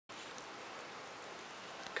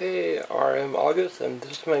Okay, I'm August, and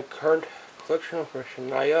this is my current collection for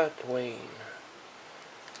Shania Twain.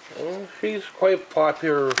 And she's quite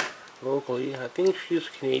popular locally. I think she's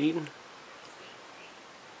Canadian.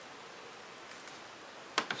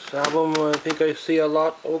 This album I think I see a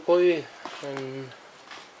lot locally, and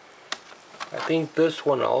I think this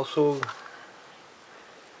one also.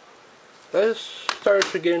 I just started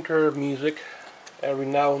to get into her music every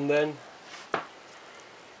now and then,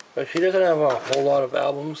 but she doesn't have a whole lot of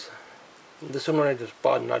albums. This one I just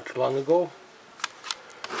bought not too long ago,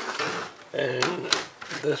 and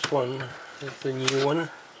this one is the new one,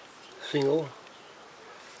 single.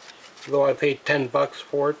 Though I paid $10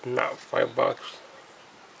 for it, not $5.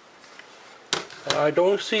 I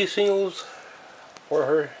don't see singles for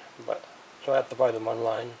her, but so I have to buy them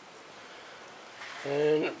online.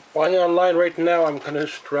 And buying online right now, I'm kind of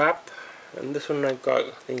strapped. And this one I got,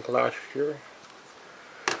 I think, last year.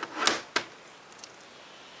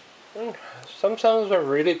 And some songs are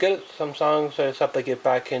really good. Some songs I just have to get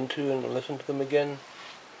back into and listen to them again.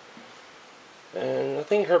 And I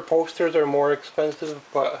think her posters are more expensive,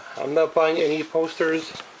 but I'm not buying any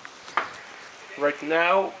posters right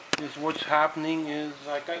now. Is what's happening is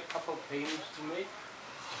I got a couple of payments to make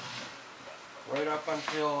right up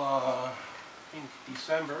until I think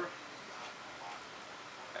December,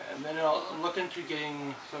 and then I'll look into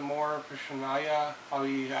getting some more for Shania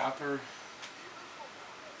probably after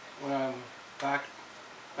when I'm back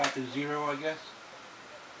to zero, I guess.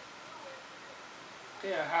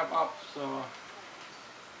 Okay, I have up, so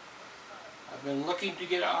I've been looking to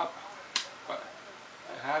get up, but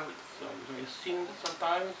I haven't. So I've seen it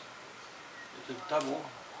sometimes. It's a double,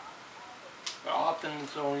 but often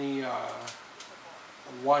it's only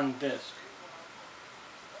one disc.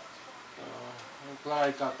 So I'm glad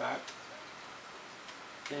I got that.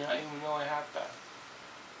 Did not even know I had that.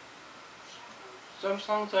 Some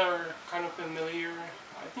songs are kind of familiar.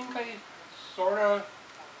 I think I sort of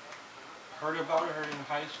heard about her in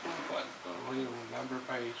high school, but don't really remember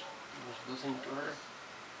if I was listening to her.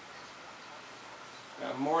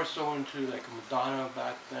 More so into like Madonna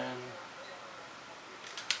back then.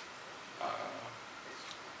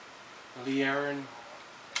 Lee Aaron,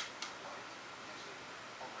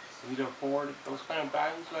 Lita Ford, those kind of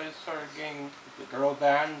bands. I started getting the girl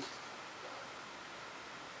bands.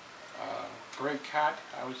 Great Cat,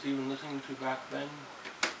 I was even listening to back then.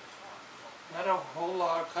 Not a whole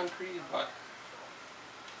lot of country, but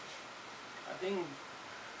I think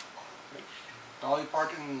like Dolly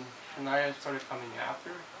Parton and Shania started coming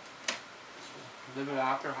after. A little bit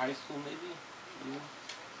after high school maybe.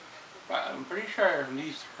 But I'm pretty sure I at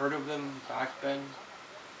least heard of them back then,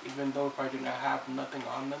 even though if I did not have nothing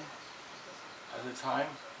on them at the time.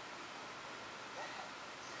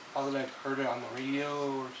 Probably like heard it on the radio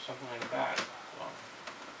or something like that. So.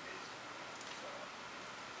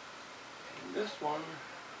 And this one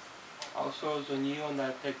also is a new one that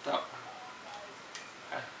I picked up.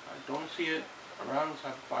 I don't see it around, so I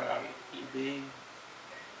have to buy it on eBay.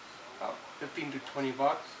 About 15 to 20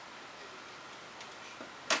 bucks.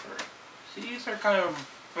 CDs are kind of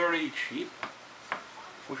fairly cheap,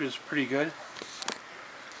 which is pretty good.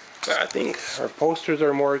 But I think our posters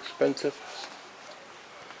are more expensive.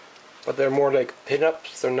 But they're more like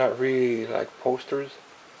pin-ups, they're not really like posters.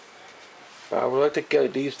 I would like to get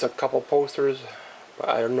at least a couple posters, but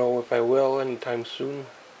I don't know if I will anytime soon.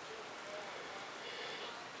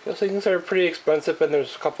 Those things are pretty expensive, and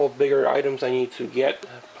there's a couple bigger items I need to get.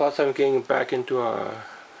 Plus I'm getting back into a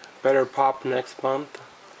better pop next month.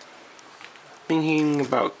 Thinking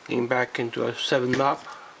about getting back into a 7-Up.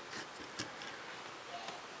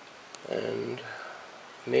 And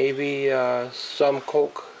maybe some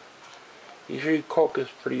Coke. Usually Coke is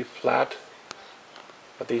pretty flat,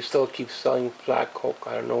 but they still keep selling flat Coke.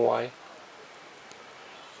 I don't know why.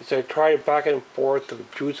 So I tried back and forth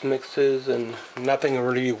with juice mixes, and nothing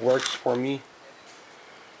really works for me.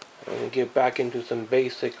 I'm gonna get back into some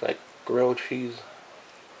basic like grilled cheese.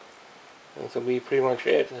 And this will be pretty much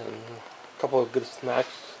it, and a couple of good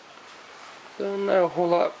snacks. So not a whole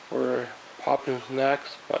lot for popping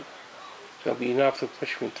snacks, but it's gonna be enough to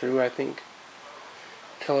push me through, I think,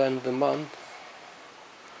 till the end of the month.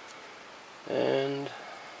 And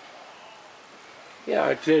yeah,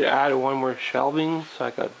 I did add one more shelving, so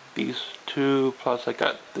I got these two, plus I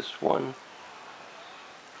got this one,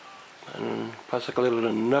 and plus like a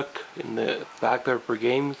little nook in the back there for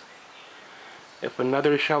games. If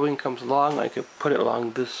another shelving comes along, I could put it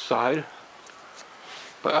along this side,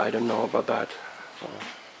 but I don't know about that. So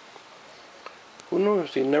who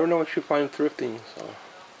knows? You never know what you find thrifting. So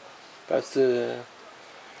that's the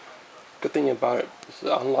Good thing about it is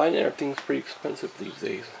online everything's pretty expensive these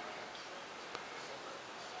days.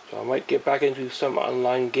 So I might get back into some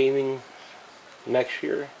online gaming next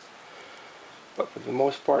year. But for the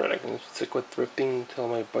most part I can stick with thrifting until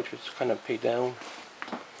my budget's kind of paid down.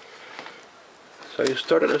 So I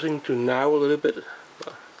started listening to Now a little bit.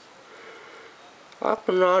 Off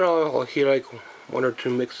and on I'll hear like one or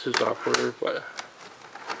two mixes off her, but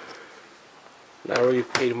not really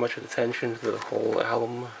paid much attention to the whole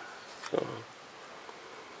album. So,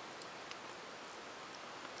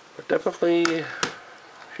 but definitely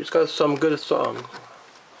she's got some good songs.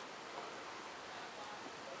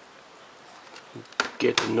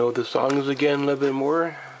 Get to know the songs again a little bit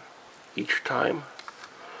more each time.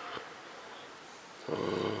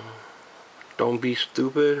 Don't Be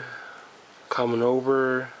Stupid, Coming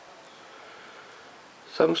Over.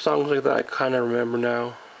 Some songs like that I kind of remember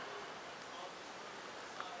now.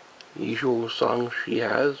 Usual songs she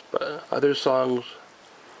has, but other songs,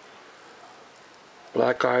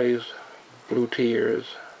 Black Eyes, Blue Tears,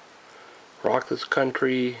 Rock This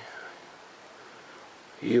Country,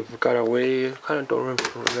 You've Got Away, I kind of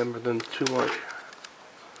don't remember them too much.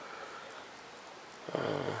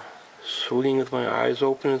 Swinging With My Eyes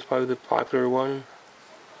Open is probably the popular one.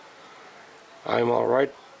 I'm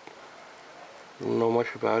Alright, don't know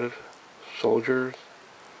much about it. Soldiers.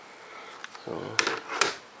 So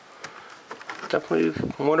definitely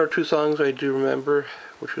one or two songs I do remember,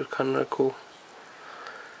 which was kind of cool.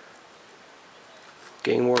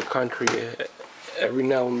 Getting more country every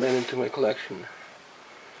now and then into my collection.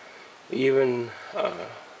 Even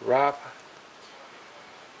rap,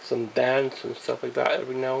 some dance and stuff like that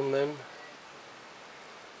every now and then.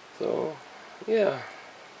 So yeah,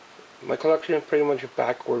 my collection is pretty much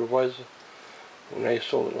back where it was when I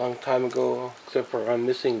sold it a long time ago, except for I'm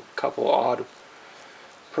missing a couple odd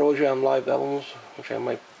Pro Jam live albums, which I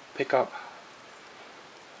might pick up.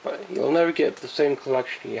 But you'll never get the same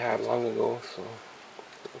collection you had long ago, so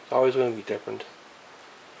it's always going to be different.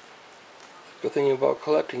 Good thing about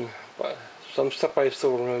collecting, but some stuff I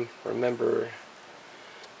still remember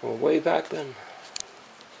from way back then.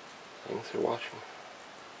 Thanks for watching.